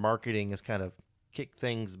their marketing has kind of kicked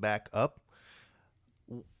things back up.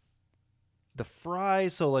 The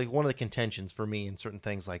fries, so like one of the contentions for me in certain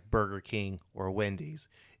things like Burger King or Wendy's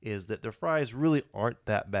is that their fries really aren't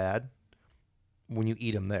that bad when you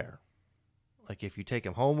eat them there. Like if you take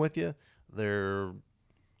them home with you, they're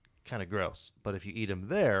kind of gross. But if you eat them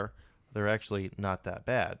there, they're actually not that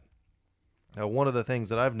bad. Now, one of the things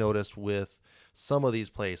that I've noticed with some of these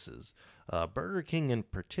places, Burger King in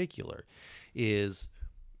particular, is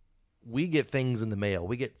we get things in the mail.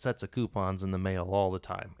 We get sets of coupons in the mail all the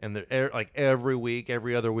time. And they're like every week,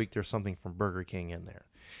 every other week, there's something from Burger King in there.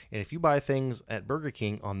 And if you buy things at Burger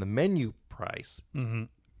King on the menu price,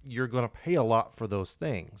 you're going to pay a lot for those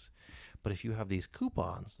things. But if you have these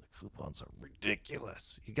coupons, the coupons are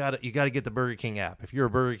ridiculous. You got to get the Burger King app. If you're a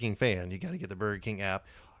Burger King fan, you got to get the Burger King app,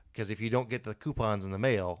 because if you don't get the coupons in the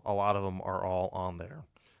mail, a lot of them are all on there.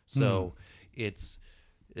 So it's,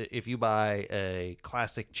 if you buy a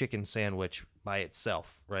classic chicken sandwich by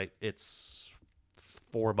itself, right? It's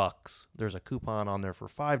 $4. There's a coupon on there for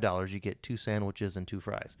 $5. You get 2 sandwiches and 2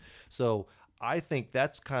 fries. So I think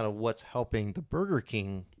that's kind of what's helping the Burger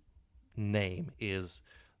King name, is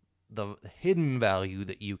the hidden value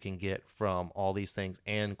that you can get from all these things.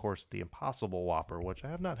 And of course the Impossible Whopper, which I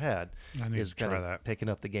have not had, is kind of picking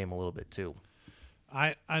up the game a little bit too.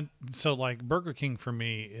 So like Burger King for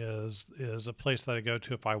me is a place that I go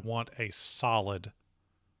to if I want a solid,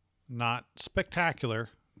 not spectacular,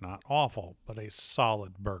 not awful, but a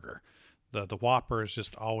solid burger. The Whopper has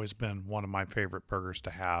just always been one of my favorite burgers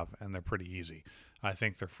to have, and they're pretty easy. I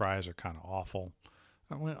think their fries are kind of awful.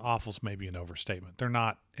 Awful's maybe an overstatement. They're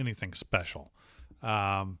not anything special.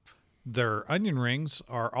 Their onion rings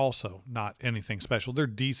are also not anything special. They're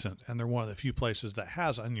decent, and they're one of the few places that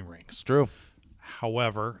has onion rings. It's true.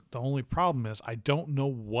 However, the only problem is I don't know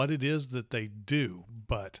what it is that they do,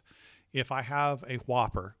 but if I have a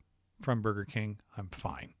Whopper from Burger King, I'm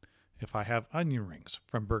fine. If I have onion rings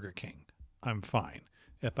from Burger King, I'm fine.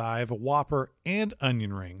 If I have a Whopper and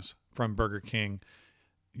onion rings from Burger King,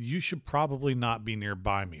 you should probably not be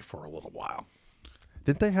nearby me for a little while.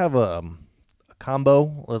 Didn't they have a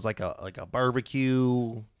combo? It was like a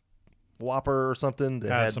barbecue Whopper or something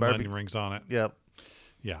that had some onion rings on it. Yep.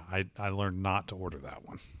 Yeah, I learned not to order that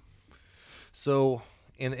one. So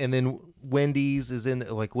and then Wendy's is in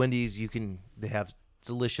like Wendy's. They have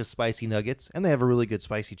delicious spicy nuggets, and they have a really good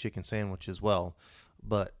spicy chicken sandwich as well.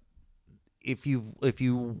 But if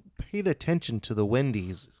you paid attention to the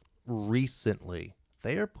Wendy's recently,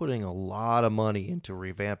 they are putting a lot of money into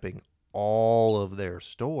revamping all of their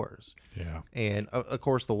stores. Yeah. And of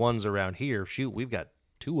course, the ones around here, shoot, we've got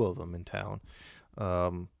 2 of them in town.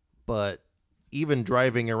 But even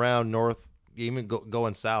driving around north, even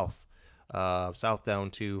going south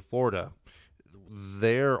down to Florida,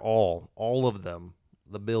 they're all of them,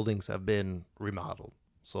 the buildings have been remodeled.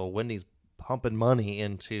 So Wendy's pumping money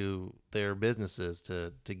into their businesses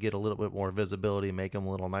to get a little bit more visibility, make them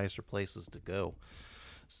a little nicer places to go.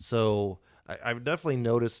 So I've definitely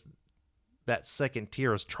noticed that second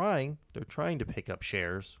tier is they're trying to pick up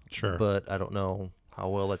shares. Sure. But I don't know how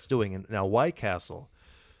well that's doing. And now White Castle,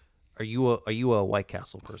 are you a White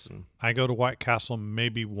Castle person? I go to White Castle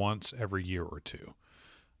maybe once every year or two.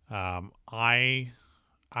 I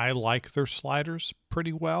like their sliders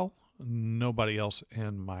pretty well. Nobody else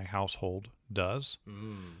in my household does.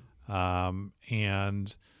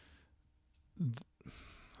 And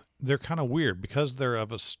they're kind of weird because they're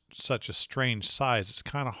of such a strange size. It's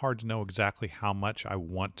kind of hard to know exactly how much I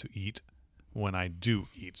want to eat when I do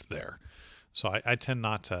eat there. So I tend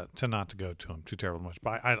not to go to them too terribly much,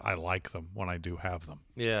 but I like them when I do have them.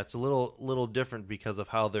 Yeah, it's a little different because of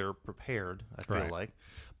how they're prepared, I feel Right. like.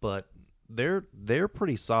 But they're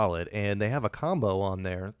pretty solid, and they have a combo on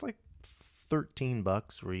there. It's like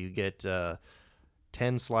 $13 where you get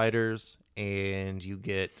 10 sliders and you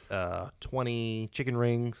get 20 chicken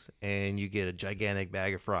rings and you get a gigantic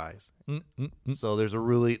bag of fries. So there's a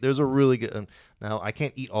really good. Now I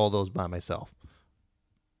can't eat all those by myself.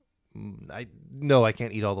 I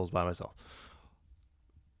can't eat all those by myself.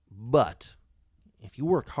 But if you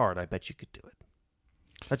work hard, I bet you could do it.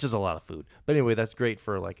 That's just a lot of food. But anyway, that's great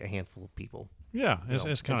for like a handful of people. Yeah, You it's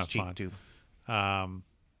know, kind of cheap fun. too.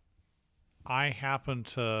 I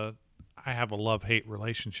have a love-hate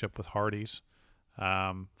relationship with Hardee's.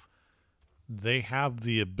 They have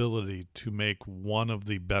the ability to make one of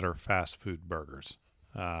the better fast food burgers.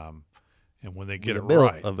 And when they get it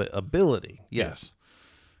right, Ability, yes.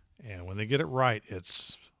 And when they get it right,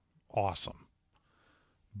 it's awesome.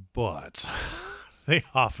 But they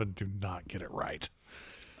often do not get it right.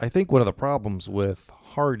 I think one of the problems with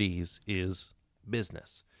Hardee's is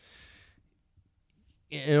business.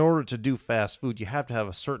 In order to do fast food, you have to have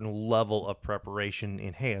a certain level of preparation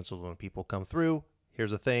in hand. So when people come through,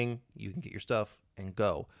 here's a thing, you can get your stuff and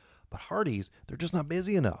go. But Hardee's, they're just not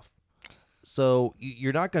busy enough. So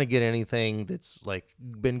you're not going to get anything that's like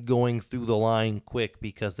been going through the line quick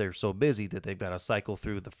because they're so busy that they've got to cycle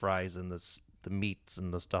through the fries and the meats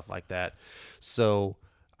and the stuff like that. So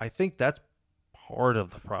I think that's part of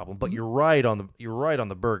the problem. But you're right on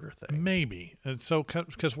the burger thing. Maybe. And so,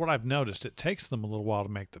 because what I've noticed, it takes them a little while to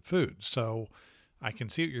make the food. So I can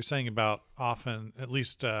see what you're saying about often, at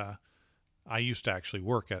least I used to actually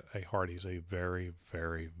work at a Hardee's a very,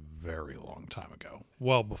 very, very long time ago.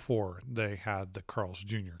 Well before they had the Carl's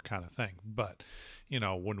Jr. kind of thing. But,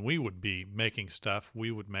 when we would be making stuff, we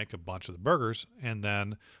would make a bunch of the burgers, and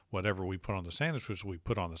then whatever we put on the sandwiches, we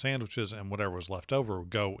put on the sandwiches, and whatever was left over would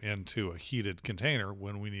go into a heated container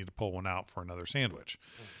when we need to pull one out for another sandwich.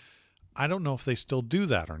 I don't know if they still do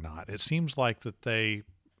that or not. It seems like that they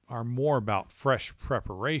are more about fresh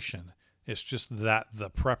preparation. It's just that the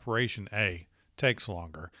preparation, A, takes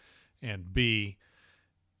longer, and B,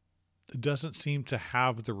 doesn't seem to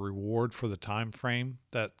have the reward for the time frame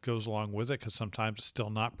that goes along with it, because sometimes it's still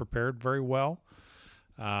not prepared very well.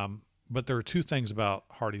 But there are two things about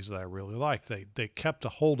Hardee's that I really like. They kept a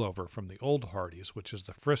holdover from the old Hardee's, which is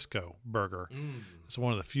the Frisco burger. It's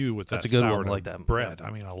one of the few with That's that a good one, sourdough like that. bread. Yeah.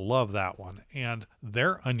 I mean, I love that one. And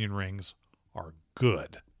their onion rings are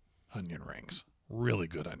good onion rings. Really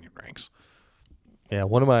good onion rings. Yeah,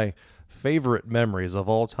 one of my favorite memories of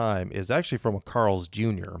all time is actually from a Carl's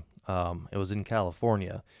Jr. It was in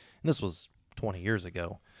California, and this was 20 years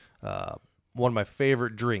ago. One of my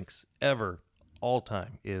favorite drinks ever, all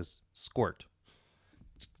time, is Squirt.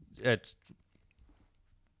 It's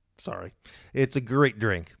a great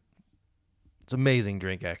drink. It's an amazing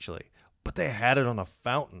drink, actually. But they had it on a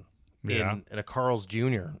fountain in a Carl's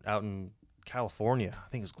Jr. out in California. I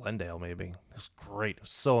think it was Glendale, maybe. It was great. It was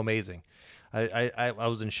so amazing. I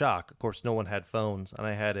was in shock. Of course, no one had phones, and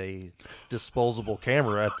I had a disposable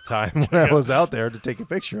camera at the time when I was out there to take a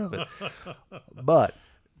picture of it. But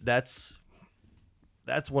that's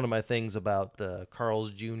one of my things about the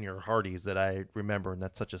Carl's Jr. Hardee's that I remember, and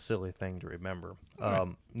that's such a silly thing to remember.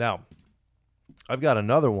 Now, I've got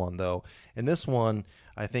another one though, and this one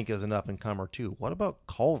I think is an up and comer too. What about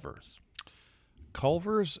Culver's?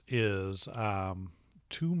 Culver's is,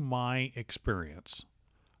 to my experience,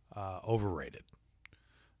 overrated.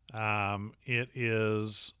 It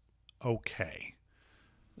is okay.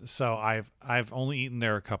 So I've only eaten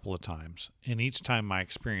there a couple of times, and each time my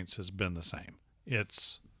experience has been the same.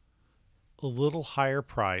 It's a little higher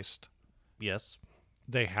priced. Yes.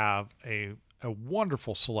 They have a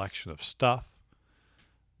wonderful selection of stuff,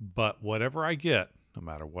 but whatever I get, no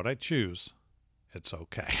matter what I choose, it's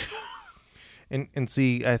okay. And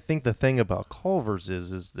see, I think the thing about Culver's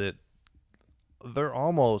is that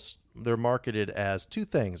they're marketed as two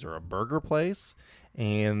things. They're a burger place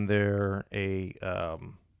and they're a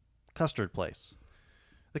custard place.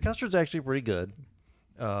 The custard's actually pretty good,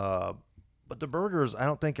 but the burgers I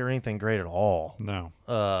don't think are anything great at all. No.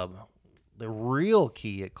 The real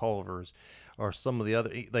key at Culver's are some of the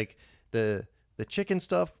other, like the chicken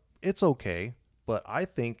stuff. It's okay, but I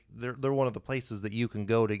think they're one of the places that you can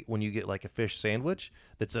go to when you get like a fish sandwich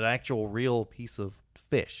that's an actual real piece of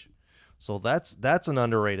fish. So that's an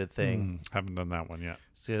underrated thing. Haven't done that one yet.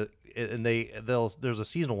 So, and there's a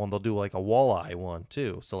seasonal one. They'll do like a walleye one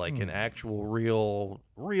too. So like an actual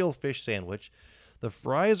real fish sandwich. The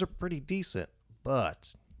fries are pretty decent,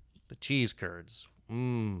 but the cheese curds,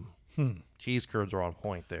 cheese curds are on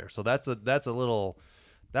point there. So that's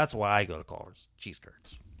why I go to Culver's. Cheese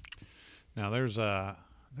curds. Now there's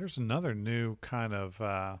another new kind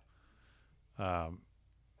of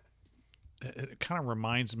it kind of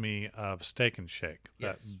reminds me of Steak and Shake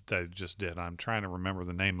that I just did. I'm trying to remember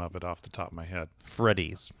the name of it off the top of my head.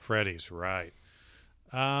 Freddy's. Freddy's, right.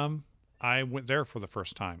 I went there for the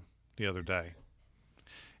first time the other day.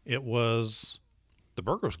 The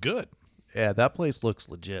burger was good. Yeah, that place looks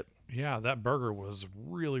legit. Yeah, that burger was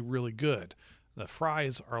really, really good. The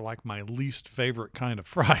fries are like my least favorite kind of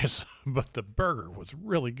fries, but the burger was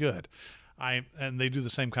really good. And they do the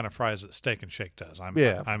same kind of fries that Steak and Shake does. I'm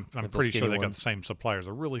pretty sure they got the same suppliers.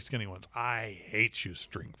 The really skinny ones. I hate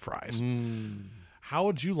shoestring fries. How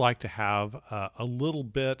would you like to have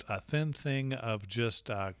a thin thing of just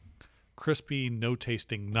crispy, no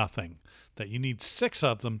tasting nothing that you need 6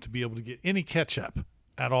 of them to be able to get any ketchup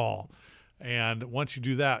at all? And once you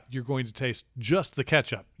do that, you're going to taste just the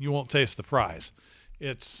ketchup. You won't taste the fries.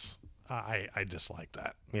 I dislike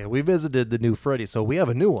that. Yeah, we visited the new Freddy's, so we have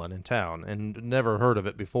a new one in town, and never heard of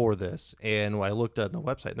it before this. And I looked at the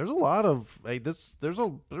website. There's a lot of there's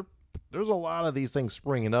a lot of these things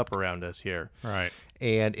springing up around us here, right?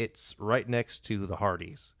 And it's right next to the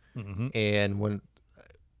Hardee's. And when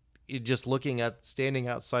just standing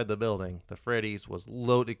outside the building, the Freddy's was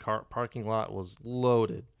loaded. Parking lot was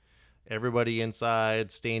loaded. Everybody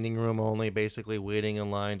inside, standing room only, basically waiting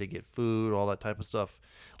in line to get food, all that type of stuff.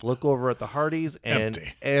 Look over at the Hardee's and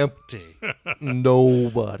empty.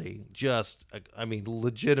 Nobody.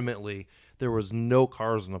 Legitimately, there was no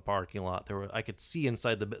cars in the parking lot. I could see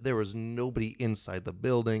there was nobody inside the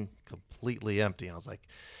building, completely empty. And I was like,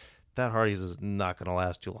 that Hardee's is not going to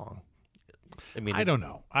last too long. I don't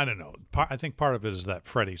know. I think part of it is that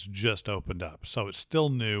Freddy's just opened up, so it's still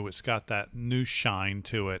new. It's got that new shine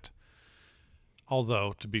to it.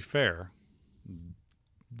 Although, to be fair,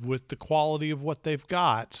 with the quality of what they've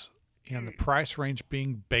got and the price range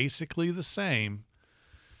being basically the same,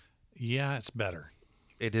 yeah, it's better.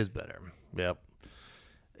 It is better. Yep.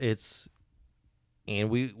 And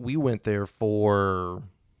we went there for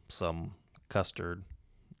some custard.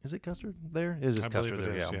 Is it custard there? It is just custard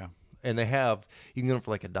there, yeah. And they have, you can get them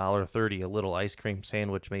for like $1.30, a little ice cream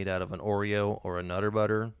sandwich made out of an Oreo or a Nutter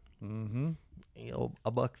Butter. Mm-hmm.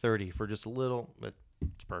 $1.30 for just a little.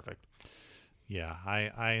 It's perfect. Yeah,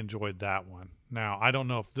 I enjoyed that one. Now, I don't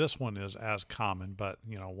know if this one is as common, but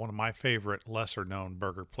one of my favorite lesser known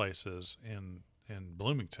burger places in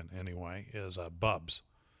Bloomington anyway is Bub's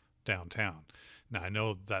downtown. Now, I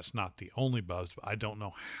know that's not the only Bub's, but I don't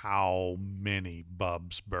know how many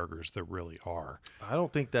Bub's burgers there really are. I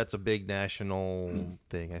don't think that's a big national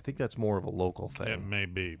thing. I think that's more of a local thing. It may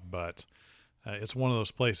be, but it's one of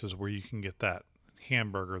those places where you can get that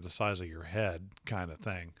hamburger the size of your head kind of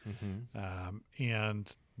thing.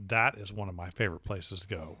 And that is one of my favorite places to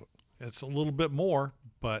go. It's a little bit more,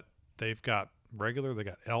 but they've got they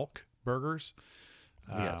got elk burgers.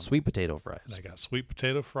 They got sweet potato fries. They got sweet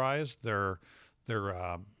potato fries. Their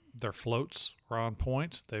floats are on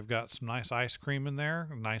point. They've got some nice ice cream in there,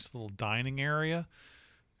 a nice little dining area.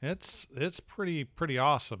 It's pretty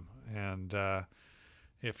awesome. And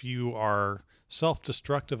If you are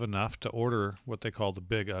self-destructive enough to order what they call the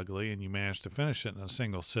Big Ugly and you manage to finish it in a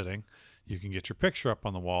single sitting, you can get your picture up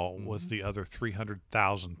on the wall with the other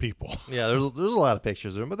 300,000 people. Yeah, there's a lot of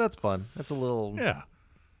pictures of him, but that's fun. That's a little Yeah.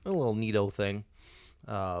 neato thing.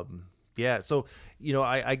 Yeah, so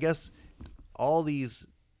I guess all this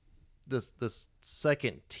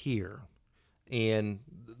second tier, and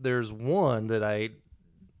there's one that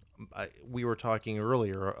we were talking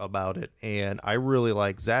earlier about it, and I really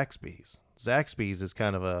like Zaxby's. Zaxby's is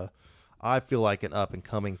kind of I feel like an up and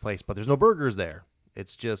coming place, but there's no burgers there.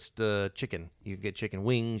 It's just chicken. You can get chicken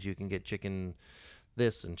wings, you can get chicken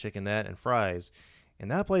this and chicken that, and fries. And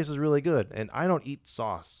that place is really good. And I don't eat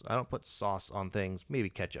sauce. I don't put sauce on things, maybe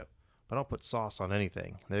ketchup, but I don't put sauce on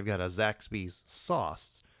anything. They've got a Zaxby's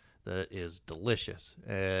sauce that is delicious,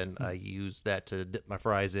 and I use that to dip my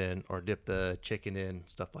fries in or dip the chicken in,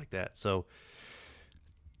 stuff like that. So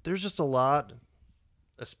there's just a lot,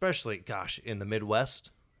 especially, gosh, in the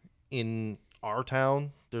Midwest, in our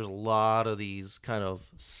town, there's a lot of these kind of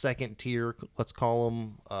second tier, let's call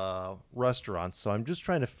them, restaurants. So I'm just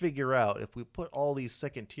trying to figure out, if we put all these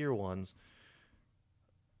second tier ones,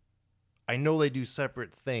 I know they do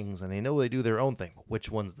separate things and I know they do their own thing, but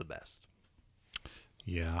which one's the best?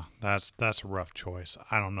 Yeah, that's a rough choice.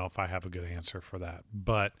 I don't know if I have a good answer for that.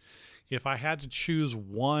 But if I had to choose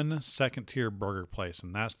one second tier burger place,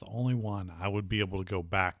 and that's the only one I would be able to go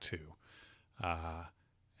back to,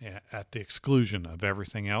 at the exclusion of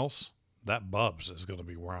everything else, that Bub's is going to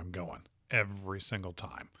be where I'm going every single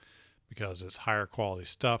time, because it's higher quality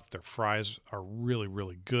stuff. Their fries are really,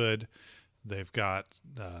 really good. They've got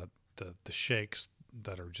the shakes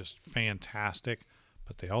that are just fantastic,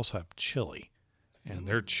 but they also have chili. And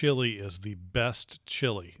their chili is the best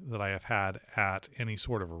chili that I have had at any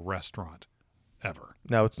sort of a restaurant ever.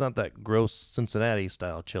 Now, it's not that gross Cincinnati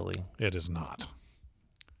style chili. It is not.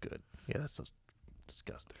 Good. Yeah, that's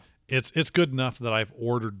disgusting. It's good enough that I've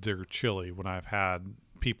ordered their chili when I've had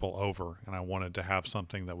people over and I wanted to have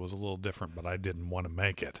something that was a little different, but I didn't want to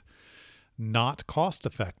make it. Not cost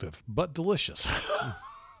effective, but delicious.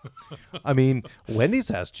 I mean, Wendy's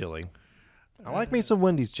has chili. I like me some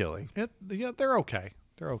Wendy's chili. Yeah, they're okay.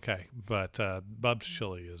 They're okay. But Bub's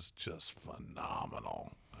chili is just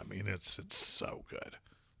phenomenal. I mean, it's so good.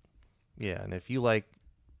 Yeah, and if you like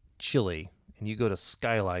chili and you go to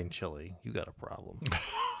Skyline Chili, you got a problem.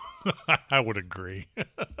 I would agree.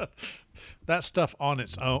 That stuff on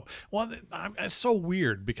its own. Well, it's so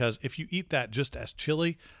weird because if you eat that just as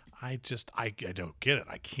chili, I don't get it.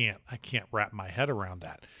 I can't wrap my head around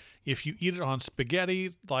that. If you eat it on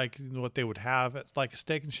spaghetti, like what they would have at like a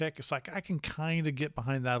Steak and Shake, it's like I can kind of get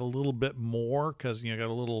behind that a little bit more because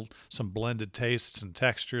got some blended tastes and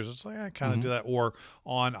textures. It's like I kind of do that. Or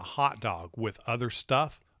on a hot dog with other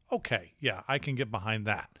stuff, okay, yeah, I can get behind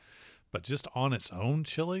that. But just on its own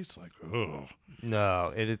chili, it's like, oh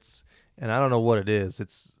no, and I don't know what it is.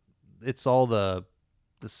 It's all the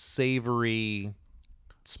savory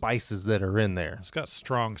spices that are in there. It's got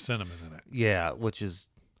strong cinnamon in it. Yeah, which is.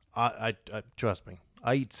 I trust me.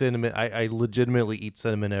 I eat cinnamon. I legitimately eat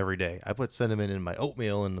cinnamon every day. I put cinnamon in my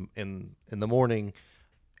oatmeal in the morning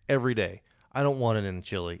every day. I don't want it in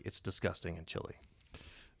chili. It's disgusting in chili.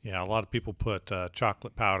 Yeah, a lot of people put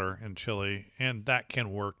chocolate powder in chili, and that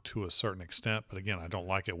can work to a certain extent. But again, I don't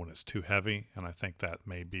like it when it's too heavy, and I think that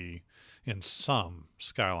may be in some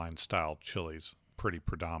Skyline style chilies pretty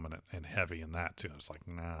predominant and heavy in that too. It's like,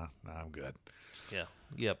 nah, I'm good. Yeah.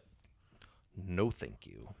 Yep. No, thank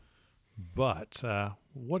you. But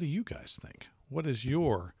what do you guys think? What is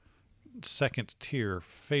your second tier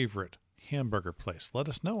favorite hamburger place? Let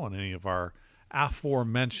us know on any of our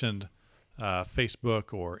aforementioned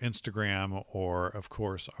Facebook or Instagram, or of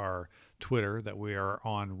course our Twitter that we are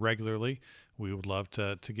on regularly. We would love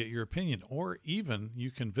to get your opinion, or even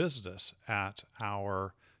you can visit us at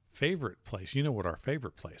our favorite place. You know what our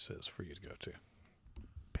favorite place is for you to go to.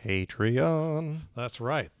 Patreon. That's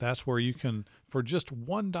right. That's where you can, for just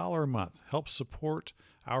 $1 a month, help support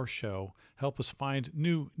our show, help us find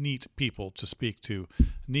new, neat people to speak to,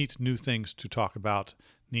 neat new things to talk about,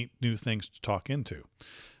 neat new things to talk into.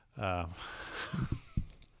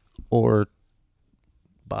 Or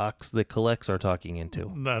box that collects our talking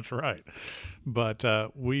into. That's right. But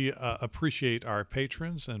we appreciate our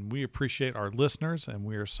patrons and we appreciate our listeners, and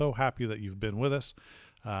we are so happy that you've been with us.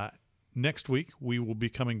 Next week, we will be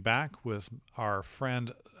coming back with our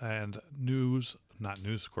friend and not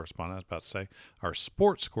news correspondent, I was about to say, our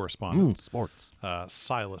sports correspondent. Sports.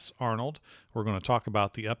 Silas Arnold. We're going to talk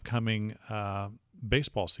about the upcoming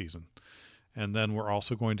baseball season. And then we're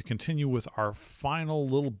also going to continue with our final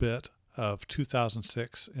little bit of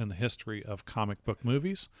 2006 in the history of comic book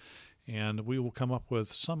movies. And we will come up with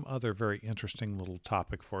some other very interesting little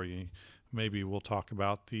topic for you. Maybe we'll talk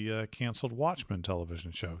about the canceled Watchmen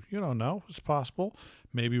television show. You don't know. It's possible.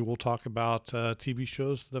 Maybe we'll talk about TV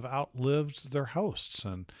shows that have outlived their hosts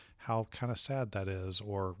and how kind of sad that is,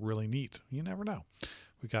 or really neat. You never know.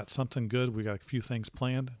 We got something good. We got a few things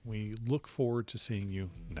planned. We look forward to seeing you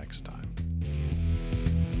next time.